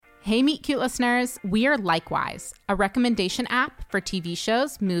Hey, Meet Cute listeners, we are Likewise, a recommendation app for TV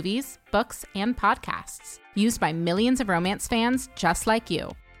shows, movies, books, and podcasts, used by millions of romance fans just like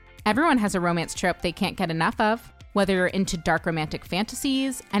you. Everyone has a romance trope they can't get enough of. Whether you're into dark romantic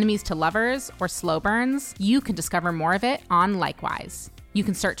fantasies, enemies to lovers, or slow burns, you can discover more of it on Likewise. You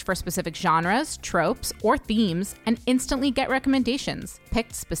can search for specific genres, tropes, or themes, and instantly get recommendations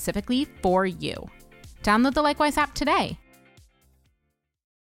picked specifically for you. Download the Likewise app today.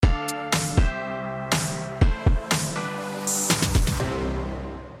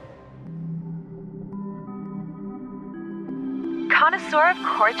 Connoisseur of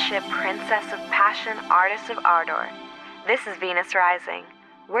courtship, princess of passion, artist of ardor. This is Venus Rising.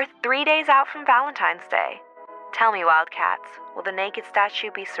 We're 3 days out from Valentine's Day. Tell me, Wildcats, will the naked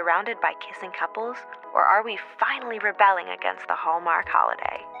statue be surrounded by kissing couples, or are we finally rebelling against the Hallmark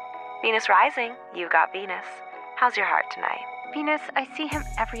holiday? Venus Rising, you've got Venus. How's your heart tonight? Venus, I see him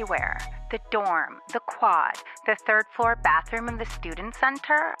everywhere. The dorm, the quad, the third floor bathroom in the student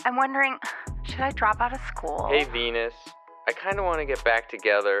center. I'm wondering, should I drop out of school? Hey, Venus. I kind of want to get back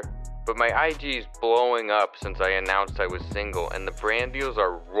together, but my IG's blowing up since I announced I was single, and the brand deals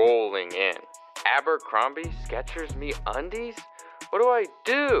are rolling in. Abercrombie, Skechers, Me Undies? What do I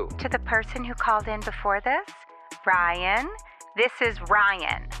do? To the person who called in before this, Ryan, this is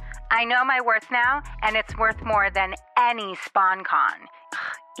Ryan. I know my worth now, and it's worth more than any SpawnCon.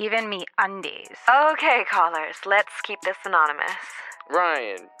 Even Me Undies. Okay, callers, let's keep this anonymous.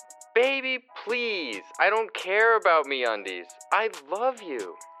 Ryan, baby, please. I don't care about Me Undies. I love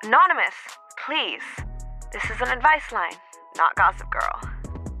you. Anonymous, please. This is an advice line, not Gossip Girl.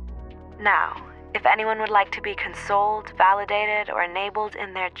 Now, if anyone would like to be consoled, validated, or enabled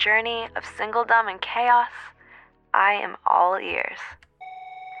in their journey of singledom and chaos, I am all ears.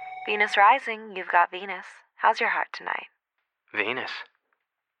 Venus Rising, you've got Venus. How's your heart tonight? Venus,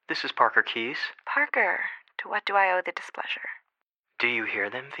 this is Parker Keys. Parker, to what do I owe the displeasure? Do you hear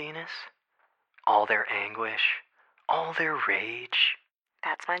them, Venus? All their anguish, all their rage.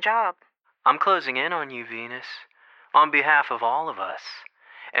 That's my job. I'm closing in on you, Venus, on behalf of all of us.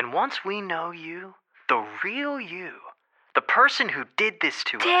 And once we know you, the real you, the person who did this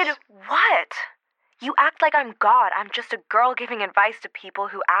to us... Did what? You act like I'm God. I'm just a girl giving advice to people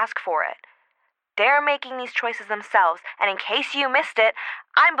who ask for it. They're making these choices themselves, and in case you missed it,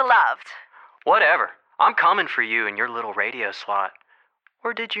 I'm beloved. Whatever. I'm coming for you in your little radio slot.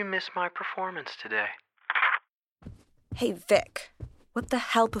 Or did you miss my performance today? Hey, Vic. What the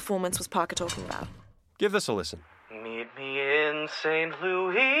hell performance was Parker talking about? Give this a listen. Meet me in St.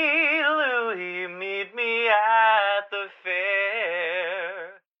 Louis, Louis, meet me at the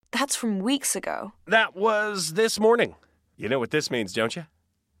fair. That's from weeks ago. That was this morning. You know what this means, don't you?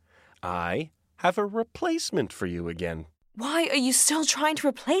 I have a replacement for you again. Why are you still trying to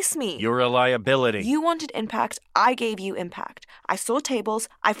replace me? You're a liability. You wanted impact, I gave you impact. I saw tables,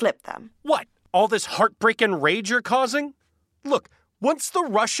 I flipped them. What? All this heartbreak and rage you're causing? Look, once the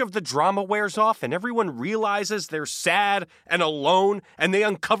rush of the drama wears off and everyone realizes they're sad and alone and they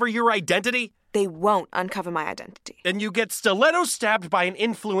uncover your identity... They won't uncover my identity. And you get stiletto stabbed by an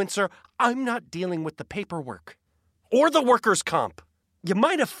influencer, I'm not dealing with the paperwork. Or the workers' comp. You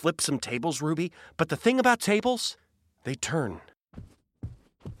might have flipped some tables, Ruby, but the thing about tables, they turn.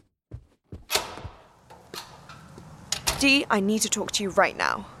 Dee, I need to talk to you right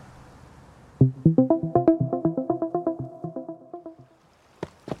now.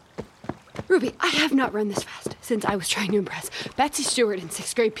 Ruby, I have not run this fast since I was trying to impress Betsy Stewart in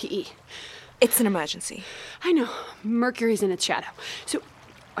 6th grade PE. It's an emergency. I know. Mercury's in its shadow. So,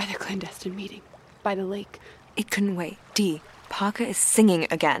 why the clandestine meeting? By the lake. It couldn't wait. Dee, Parker is singing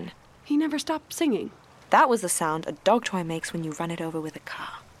again. He never stopped singing. That was the sound a dog toy makes when you run it over with a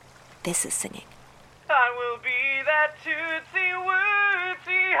car. This is singing. I will be that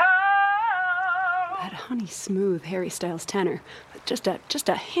tootsie-wootsy hoe. That honey smooth Harry Styles tenor. Just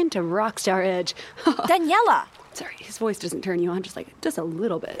a hint of rock star edge. Daniela! Sorry, his voice doesn't turn you on just a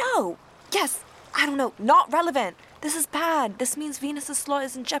little bit. No! Yes! I don't know. Not relevant. This is bad. This means Venus's slot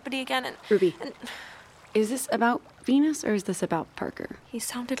is in jeopardy again and... Ruby, is this about Venus or is this about Parker? He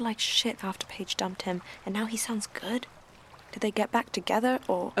sounded like shit after Paige dumped him, and now he sounds good. Did they get back together,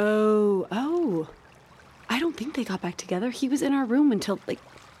 or... Oh. I don't think they got back together. He was in our room until,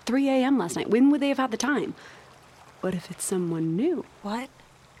 3 a.m. last night. When would they have had the time? What if it's someone new? What?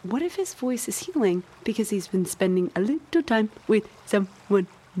 What if his voice is healing because he's been spending a little time with someone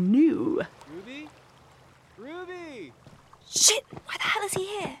new? Ruby! Shit! Why the hell is he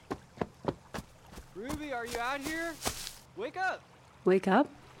here? Ruby, are you out here? Wake up! Wake up?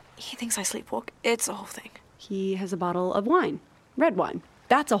 He thinks I sleepwalk. It's a whole thing. He has a bottle of wine. Red wine.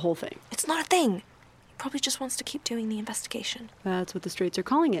 That's a whole thing. It's not a thing. He probably just wants to keep doing the investigation. That's what the straights are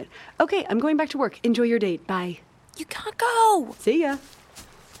calling it. Okay, I'm going back to work. Enjoy your date. Bye. You can't go! See ya.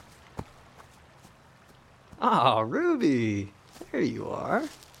 Ah, Ruby. There you are.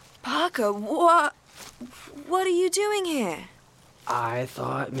 Parker, what are you doing here? I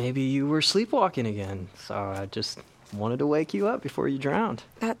thought maybe you were sleepwalking again, so I just wanted to wake you up before you drowned.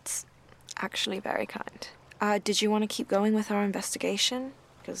 That's actually very kind. Did you want to keep going with our investigation?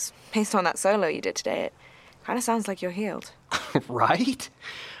 Because based on that solo you did today, it kind of sounds like you're healed. Right?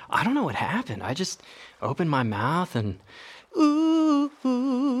 I don't know what happened. I just opened my mouth and...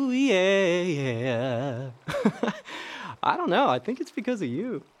 Ooh, yeah, yeah. I don't know. I think it's because of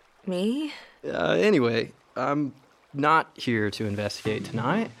you. Me? Anyway, I'm not here to investigate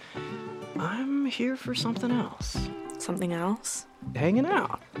tonight. I'm here for something else. Something else? Hanging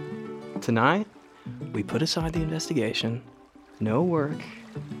out. Tonight, we put aside the investigation. No work,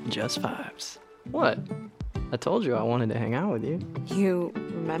 just vibes. What? I told you I wanted to hang out with you. You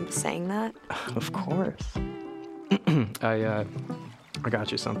remember saying that? Of course. I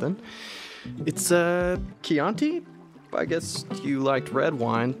got you something. It's, Chianti? I guess you liked red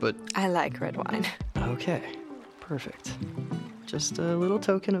wine, but... I like red wine. Okay, perfect. Just a little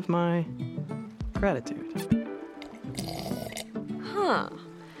token of my gratitude. Huh.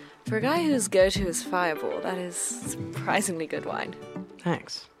 For a guy whose go-to is Fireball, that is surprisingly good wine.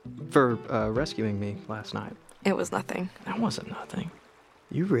 Thanks for rescuing me last night. It was nothing. That wasn't nothing.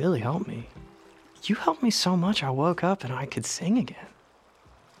 You really helped me. You helped me so much I woke up and I could sing again.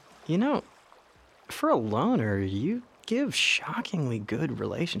 You know, for a loner, you give shockingly good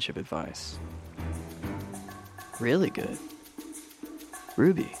relationship advice. Really good.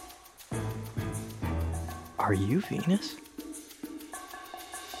 Ruby, are you Venus?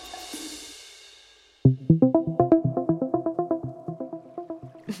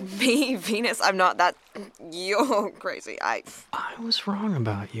 Me, Venus? I'm not that... You're crazy. I was wrong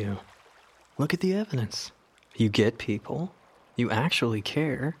about you. Look at the evidence. You get people. You actually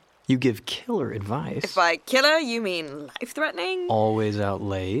care. You give killer advice. If by killer, you mean life-threatening? Always out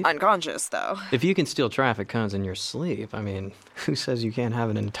late. Unconscious, though. If you can steal traffic cones in your sleep, I mean, who says you can't have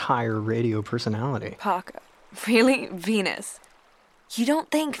an entire radio personality? Parker. Really? Venus? You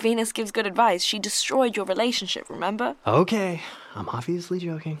don't think Venus gives good advice. She destroyed your relationship, remember? Okay, I'm obviously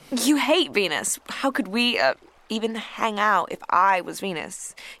joking. You hate Venus. How could we even hang out if I was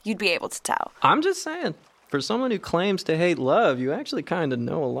Venus? You'd be able to tell. I'm just saying. For someone who claims to hate love, you actually kind of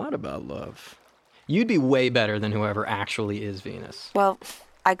know a lot about love. You'd be way better than whoever actually is Venus. Well,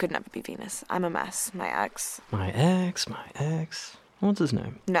 I could never be Venus. I'm a mess. My ex. My ex. What's his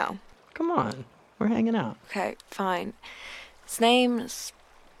name? No. Come on. We're hanging out. Okay, fine. His name's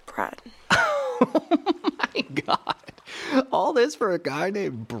Brad. Oh my God. All this for a guy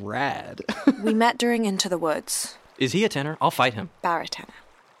named Brad. We met during Into the Woods. Is he a tenor? I'll fight him. Baritone.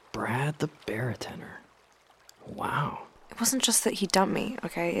 Brad the baritone. Wow. It wasn't just that he dumped me,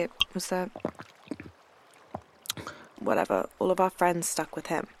 okay? It was that... Whatever. All of our friends stuck with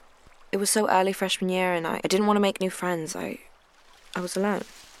him. It was so early freshman year, and I didn't want to make new friends. I was alone,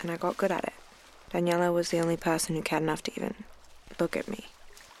 and I got good at it. Daniela was the only person who cared enough to even look at me.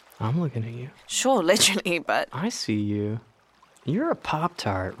 I'm looking at you. Sure, literally, but... I see you. You're a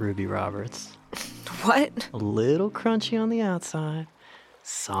Pop-Tart, Ruby Roberts. What? A little crunchy on the outside,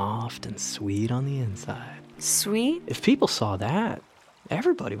 soft and sweet on the inside. Sweet? If people saw that,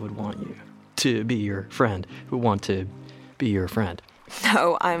 everybody would want you to be your friend, who want to be your friend.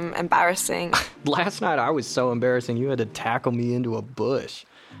 No, I'm embarrassing. Last night I was so embarrassing you had to tackle me into a bush.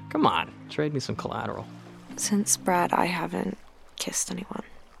 Come on, trade me some collateral. Since Brad, I haven't kissed anyone.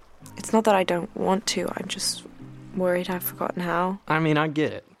 It's not that I don't want to, I'm just worried I've forgotten how. I mean, I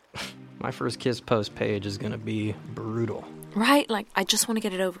get it. My first kiss post-Page is gonna be brutal. Right, like, I just want to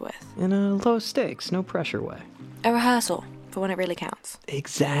get it over with. In a low stakes, no pressure way. A rehearsal, for when it really counts.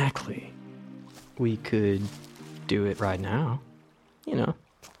 Exactly. We could do it right now. You know,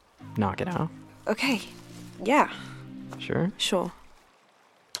 knock it out. Okay, yeah. Sure? Sure.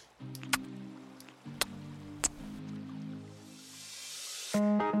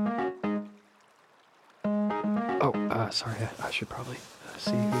 Oh, sorry, I should probably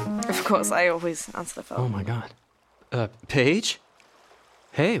see who... Of course, I always answer the phone. Oh my God. Paige?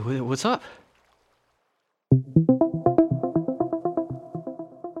 Hey, what's up?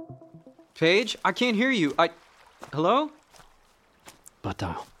 Paige, I can't hear you. Hello? Butt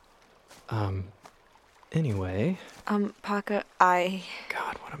dial. Anyway. Parker,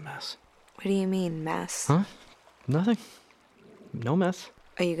 God, what a mess. What do you mean, mess? Huh? Nothing. No mess.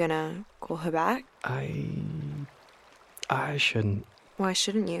 Are you gonna call her back? I shouldn't. Why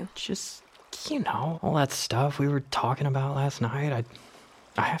shouldn't you? Just, all that stuff we were talking about last night.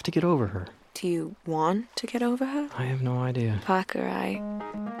 I have to get over her. Do you want to get over her? I have no idea. Parker, I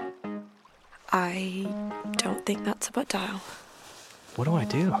don't think that's a butt dial. What do I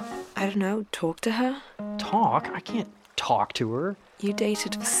do? I don't know, talk to her? Talk? I can't talk to her. You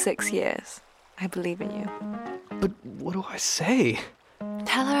dated for 6 years. I believe in you. But what do I say?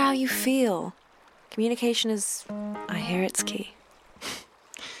 Tell her how you feel. Communication is, I hear it's key.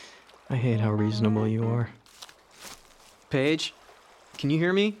 I hate how reasonable you are. Paige, can you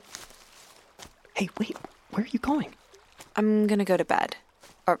hear me? Hey, wait, where are you going? I'm gonna go to bed.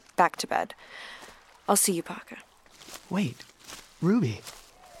 Or back to bed. I'll see you, Parker. Wait, Ruby.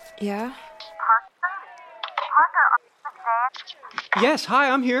 Yeah? Yes, hi,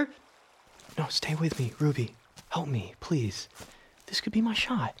 I'm here. No, stay with me, Ruby. Help me, please. This could be my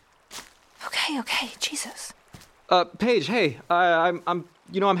shot. Okay, Jesus. Paige, hey, I'm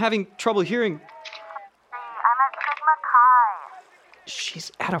having trouble hearing. I'm at Sigma Chi.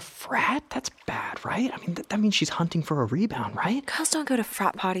 She's at a frat? That's bad, right? I mean, that means she's hunting for a rebound, right? Girls don't go to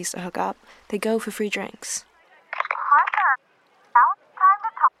frat parties to hook up. They go for free drinks. Parker, now it's time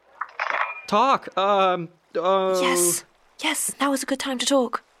to talk. Yes, now is a good time to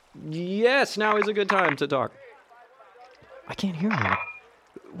talk. Yes, now is a good time to talk. I can't hear her.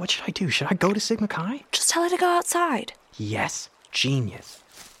 What should I do? Should I go to Sigma Chi? Just tell her to go outside. Yes, genius.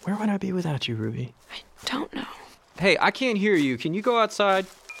 Where would I be without you, Ruby? I don't know. Hey, I can't hear you. Can you go outside?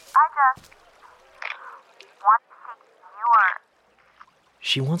 I just want to see your...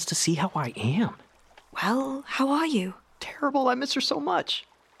 She wants to see how I am. Well, how are you? Terrible. I miss her so much.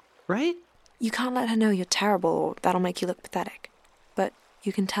 Right? You can't let her know you're terrible or that'll make you look pathetic. But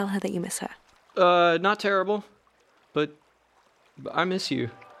you can tell her that you miss her. Not terrible. But I miss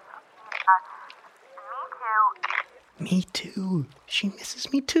you. Me too. Me too. She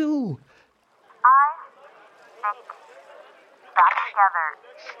misses me too. I think back together.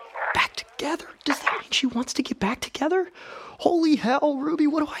 Back together? Does that mean she wants to get back together? Holy hell, Ruby,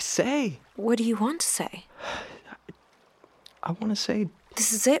 what do I say? What do you want to say? I want to say...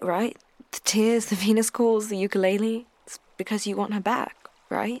 This is it, right? The tears, the Venus calls, the ukulele. It's because you want her back,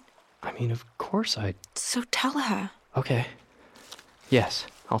 right? I mean, of course I... So tell her. Okay. Yes,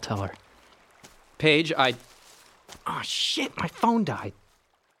 I'll tell her. Paige, Oh, shit, my phone died.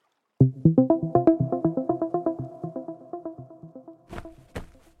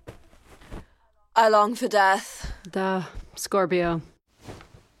 I long for death. Duh, Scorpio.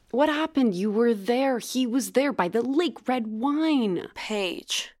 What happened? You were there. He was there by the lake. Red wine.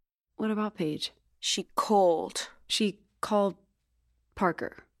 Paige. What about Paige? She called. She called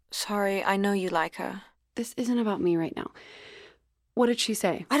Parker. Sorry, I know you like her. This isn't about me right now. What did she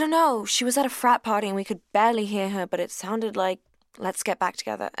say? I don't know. She was at a frat party and we could barely hear her, but it sounded like, let's get back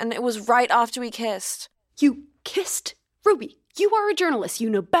together. And it was right after we kissed. You kissed? Ruby, you are a journalist. You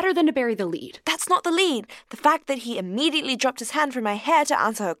know better than to bury the lead. That's not the lead. The fact that he immediately dropped his hand from my hair to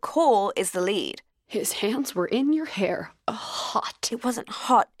answer her call is the lead. His hands were in your hair. Hot. It wasn't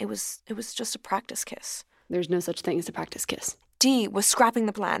hot. It was just a practice kiss. There's no such thing as a practice kiss. D, we're scrapping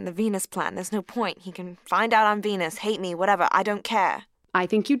the plan, the Venus plan. There's no point. He can find out I'm Venus, hate me, whatever. I don't care. I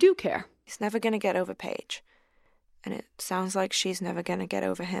think you do care. He's never gonna get over Paige. And it sounds like she's never gonna get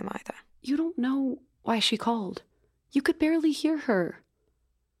over him either. You don't know why she called. You could barely hear her.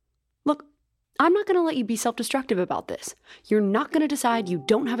 Look, I'm not going to let you be self-destructive about this. You're not going to decide you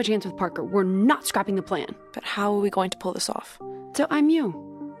don't have a chance with Parker. We're not scrapping the plan. But how are we going to pull this off? So I'm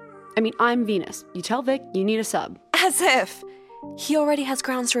you. I'm Venus. You tell Vic you need a sub. As if! He already has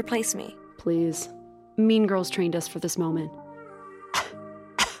grounds to replace me. Please. Mean Girls trained us for this moment.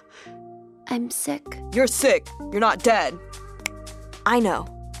 I'm sick. You're sick. You're not dead. I know.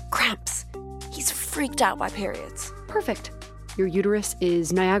 Cramps. He's freaked out by periods. Perfect. Your uterus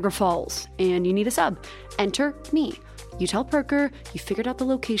is Niagara Falls, and you need a sub. Enter me. You tell Parker you figured out the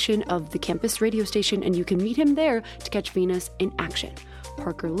location of the campus radio station, and you can meet him there to catch Venus in action.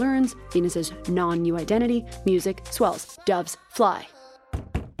 Parker learns Venus's non-new identity, music swells, doves fly.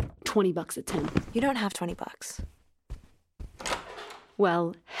 $20 a 10. You don't have $20.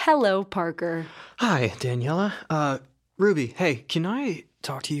 Well, hello, Parker. Hi, Daniela. Ruby, hey, can I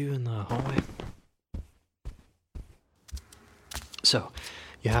talk to you in the hallway? So,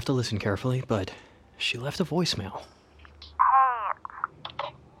 you have to listen carefully, but she left a voicemail. Hey,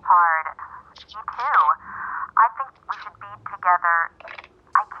 hard. You too. I think we should be together.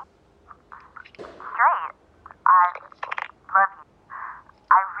 I keep straight. I love you.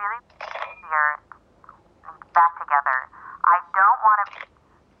 I really here back together. I don't want to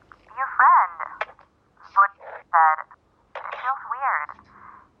be your friend. What you said. It feels weird.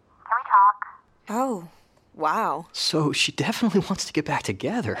 Oh, wow. So she definitely wants to get back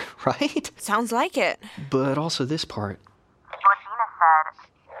together, right? Sounds like it. But also this part. What Venus said,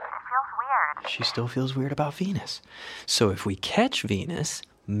 it feels weird. She still feels weird about Venus. So if we catch Venus,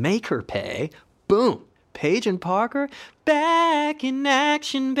 make her pay, boom, Paige and Parker, back in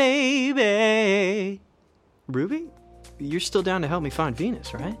action, baby. Ruby, you're still down to help me find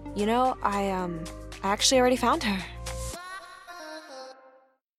Venus, right? You know, I actually already found her.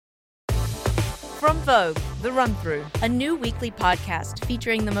 From Vogue, The Run-Through, a new weekly podcast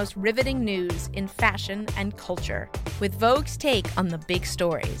featuring the most riveting news in fashion and culture, with Vogue's take on the big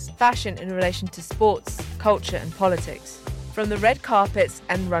stories. Fashion in relation to sports, culture and politics. From the red carpets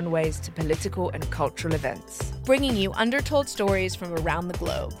and runways to political and cultural events. Bringing you undertold stories from around the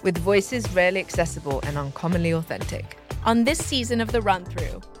globe. With voices rarely accessible and uncommonly authentic. On this season of The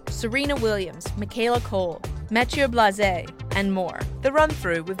Run-Through, Serena Williams, Michaela Cole, Mathieu Blasé, and more. The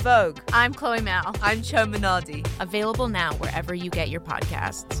Run-Through with Vogue. I'm Chloe Mal. I'm Cho Minardi. Available now wherever you get your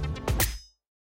podcasts.